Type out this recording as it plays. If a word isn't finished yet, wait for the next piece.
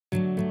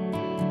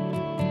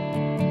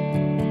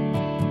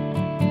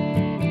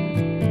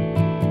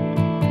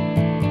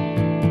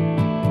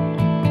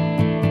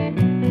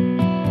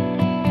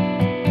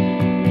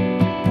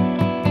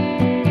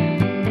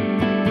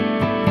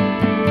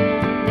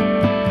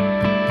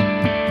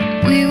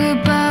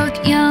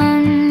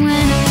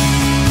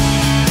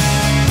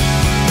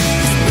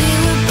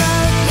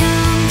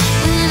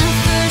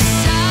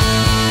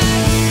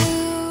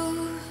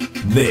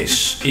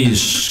This is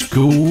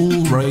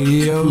Schhol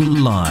Radio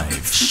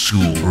Live.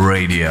 Schhol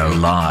Radio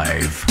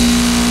Live.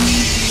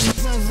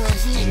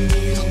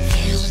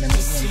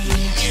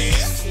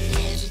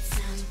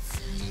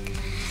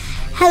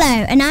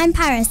 Hello, and I'm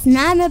Paris, and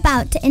I'm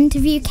about to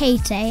interview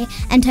Katie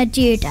and her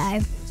judo.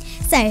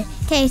 So,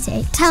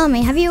 Katie, tell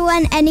me, have you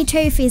won any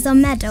trophies or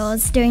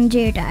medals doing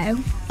judo?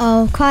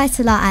 Oh, quite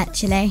a lot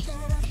actually.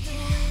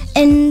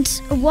 And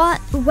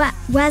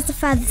where's the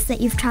furthest that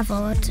you've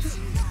travelled?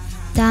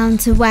 Down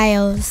to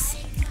Wales.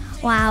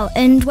 Wow,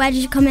 and where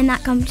did you come in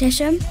that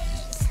competition?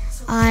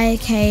 I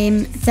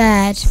came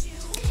third.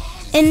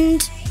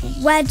 And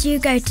where do you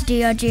go to do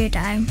your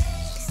judo?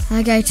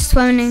 I go to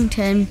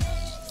Swannington.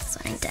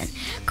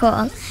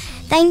 Cool.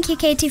 Thank you,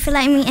 Katie, for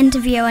letting me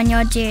interview on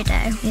your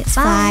judo. It's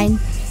fine.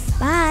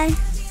 Bye.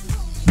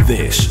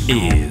 This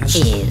is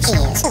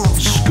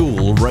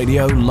Schhol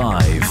Radio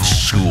Live.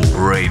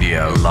 Schhol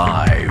Radio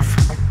Live.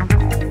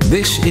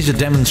 This is a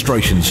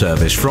demonstration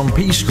service from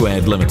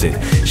P2 Limited,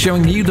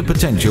 showing you the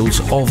potentials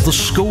of the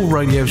Schhol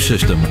radio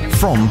system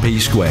from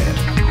P2.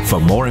 For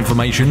more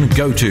information,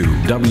 go to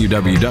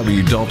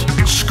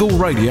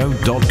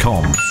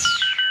www.schholradio.com.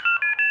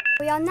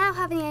 We are now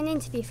having an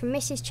interview from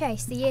Mrs.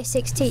 Chase, the Year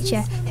 6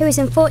 teacher, who is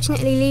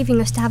unfortunately leaving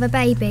us to have a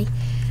baby.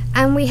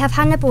 And we have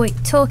Hannah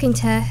Boyd talking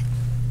to her.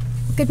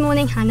 Good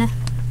morning, Hannah.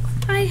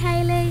 Hi,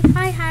 Hayley.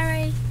 Hi,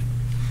 Harry.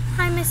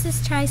 Hi,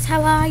 Mrs. Chase.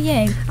 How are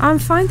you? I'm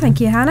fine, thank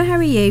you, Hannah. How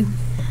are you?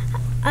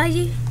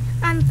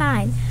 I'm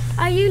fine.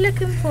 Are you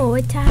looking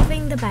forward to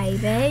having the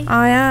baby?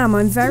 I am.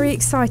 I'm very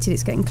excited.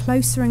 It's getting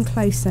closer and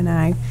closer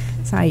now.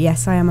 So,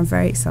 yes, I am. I'm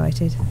very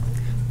excited.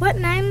 What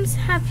names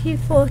have you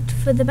thought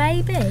for the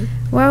baby?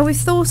 Well, we've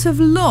thought of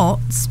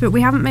lots, but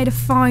we haven't made a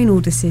final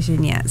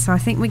decision yet. So I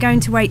think we're going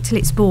to wait till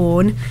it's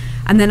born,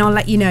 and then I'll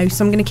let you know.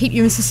 So I'm going to keep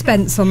you in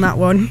suspense on that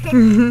one.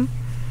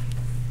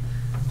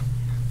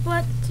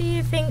 What do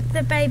you think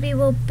the baby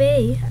will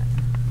be?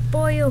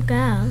 Boy or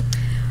girl?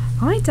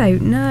 I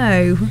don't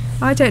know.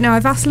 I've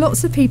asked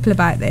lots of people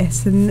about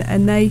this,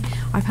 and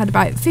I've had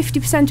about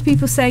 50% of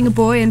people saying a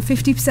boy and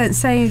 50%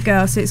 saying a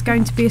girl, so it's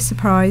going to be a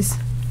surprise.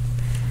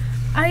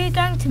 Are you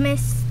going to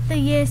miss the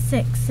Year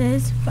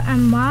 6s,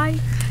 and why?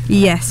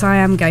 Yes, I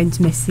am going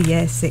to miss the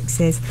Year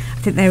 6s. I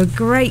think they're a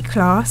great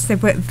class.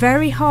 They've worked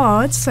very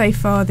hard so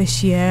far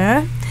this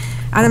year,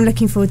 and I'm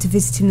looking forward to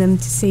visiting them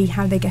to see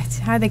how they're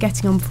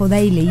getting on before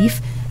they leave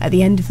at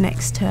the end of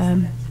next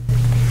term.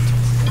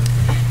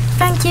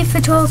 Thank you for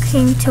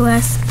talking to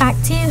us. Back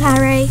to you,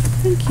 Harry.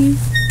 Thank you.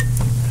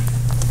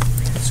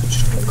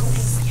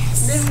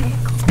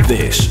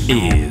 This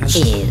is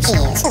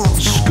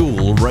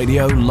Schhol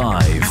Radio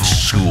Live.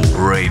 Schhol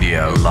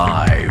Radio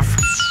Live.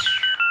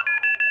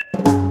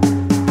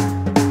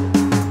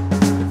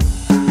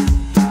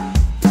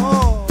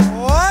 Oh,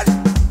 what?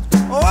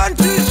 1,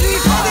 2, 3, 4,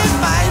 5.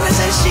 I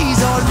said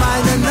she's all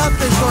mine and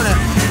nothing's gonna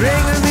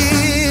bring her